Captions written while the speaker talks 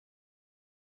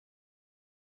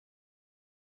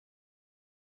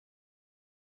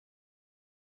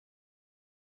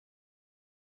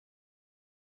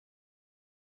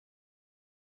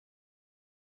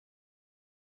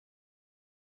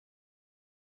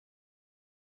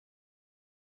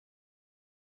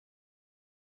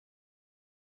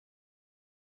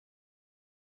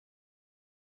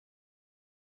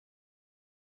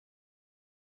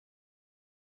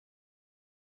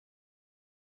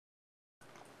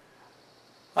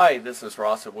Hi, this is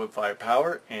Ross at Woodfire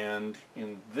Power, and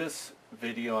in this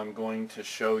video I'm going to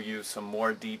show you some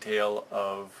more detail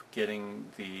of getting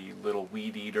the little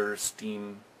Weed Eater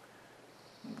steam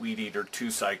Weed Eater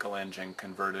 2-cycle engine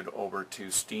converted over to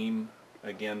steam.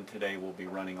 Again, today we'll be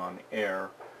running on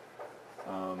air.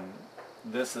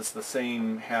 This is the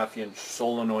same half-inch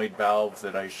solenoid valve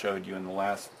that I showed you in the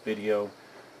last video,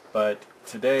 but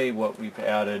today what we've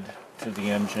added to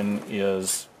the engine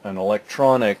is an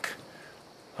electronic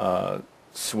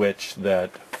switch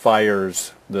that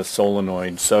fires the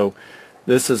solenoid. So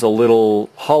this is a little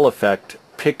Hall effect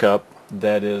pickup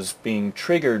that is being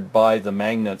triggered by the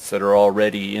magnets that are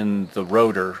already in the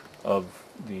rotor of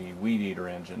the Weed Eater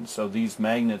engine. So these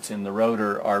magnets in the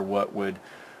rotor are what would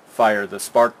fire the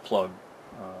spark plug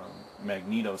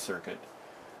magneto circuit.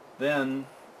 Then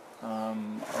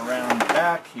around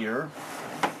back here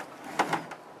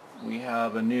we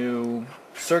have a new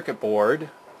circuit board,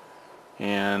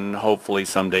 and hopefully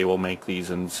someday we'll make these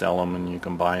and sell them and you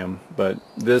can buy them. But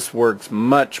this works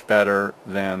much better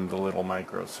than the little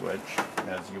micro switch,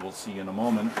 as you will see in a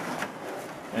moment.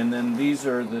 And then these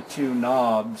are the two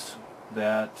knobs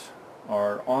that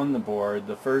are on the board.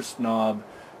 The first knob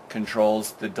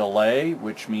controls the delay,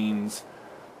 which means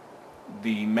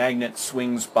the magnet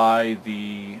swings by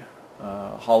the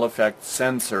Hall effect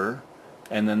sensor,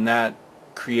 and then that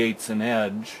creates an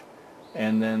edge.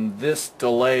 And then this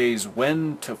delays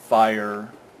when to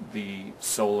fire the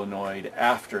solenoid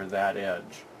after that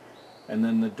edge. And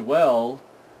then the dwell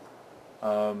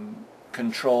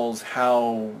controls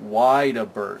how wide a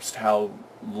burst, how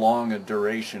long a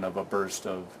duration of a burst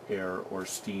of air or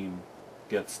steam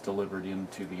gets delivered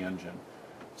into the engine.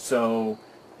 So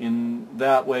in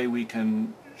that way we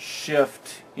can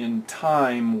shift in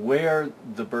time where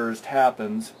the burst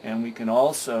happens, and we can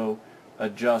also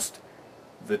adjust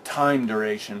the time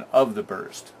duration of the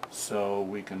burst. So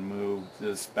we can move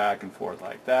this back and forth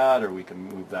like that, or we can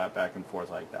move that back and forth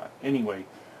like that. Anyway,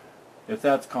 if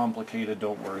that's complicated,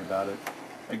 don't worry about it.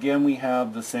 Again, we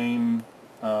have the same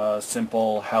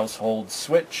simple household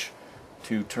switch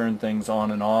to turn things on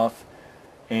and off.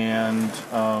 And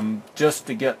just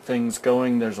to get things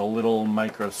going, there's a little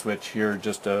micro switch here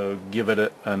just to give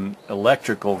it an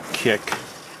electrical kick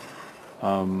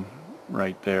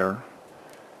right there.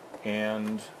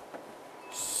 And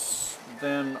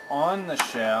then on the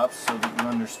shaft, so that you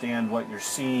understand what you're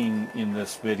seeing in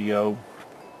this video,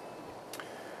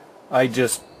 I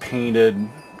just painted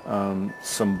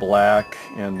some black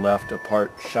and left a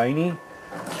part shiny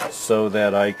so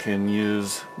that I can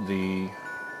use the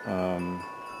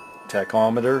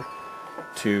tachometer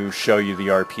to show you the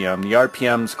RPM. The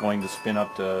RPM is going to spin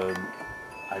up to,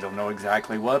 I don't know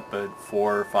exactly what, but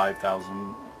 4,000 or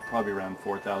 5,000, probably around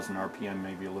 4,000 RPM,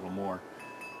 maybe a little more.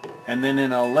 And then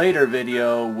in a later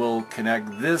video we'll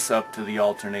connect this up to the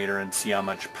alternator and see how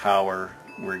much power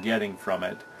we're getting from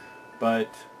it.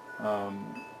 But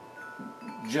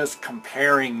just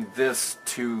comparing this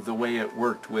to the way it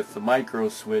worked with the micro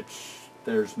switch,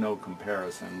 there's no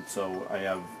comparison. So I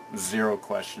have zero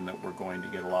question that we're going to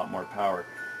get a lot more power,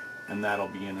 and that'll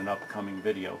be in an upcoming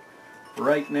video.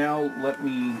 Right now, let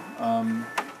me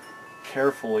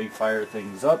carefully fire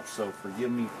things up, so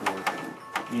forgive me for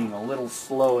being a little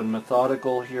slow and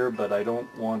methodical here, but I don't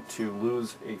want to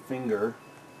lose a finger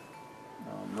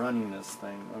running this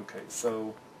thing. Okay,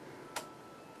 so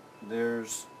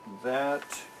there's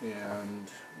that, and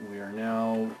we are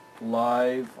now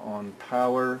live on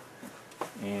power,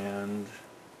 and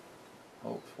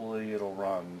hopefully it'll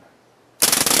run.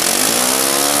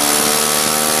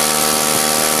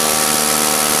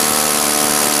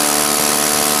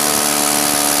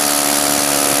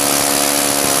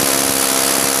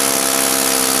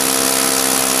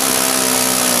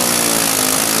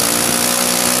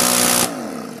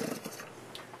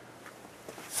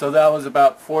 So that was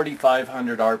about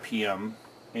 4,500 RPM,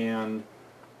 and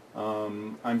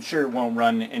I'm sure it won't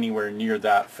run anywhere near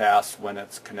that fast when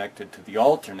it's connected to the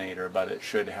alternator, but it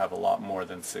should have a lot more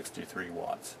than 63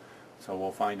 watts. So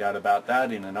we'll find out about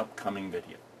that in an upcoming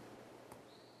video.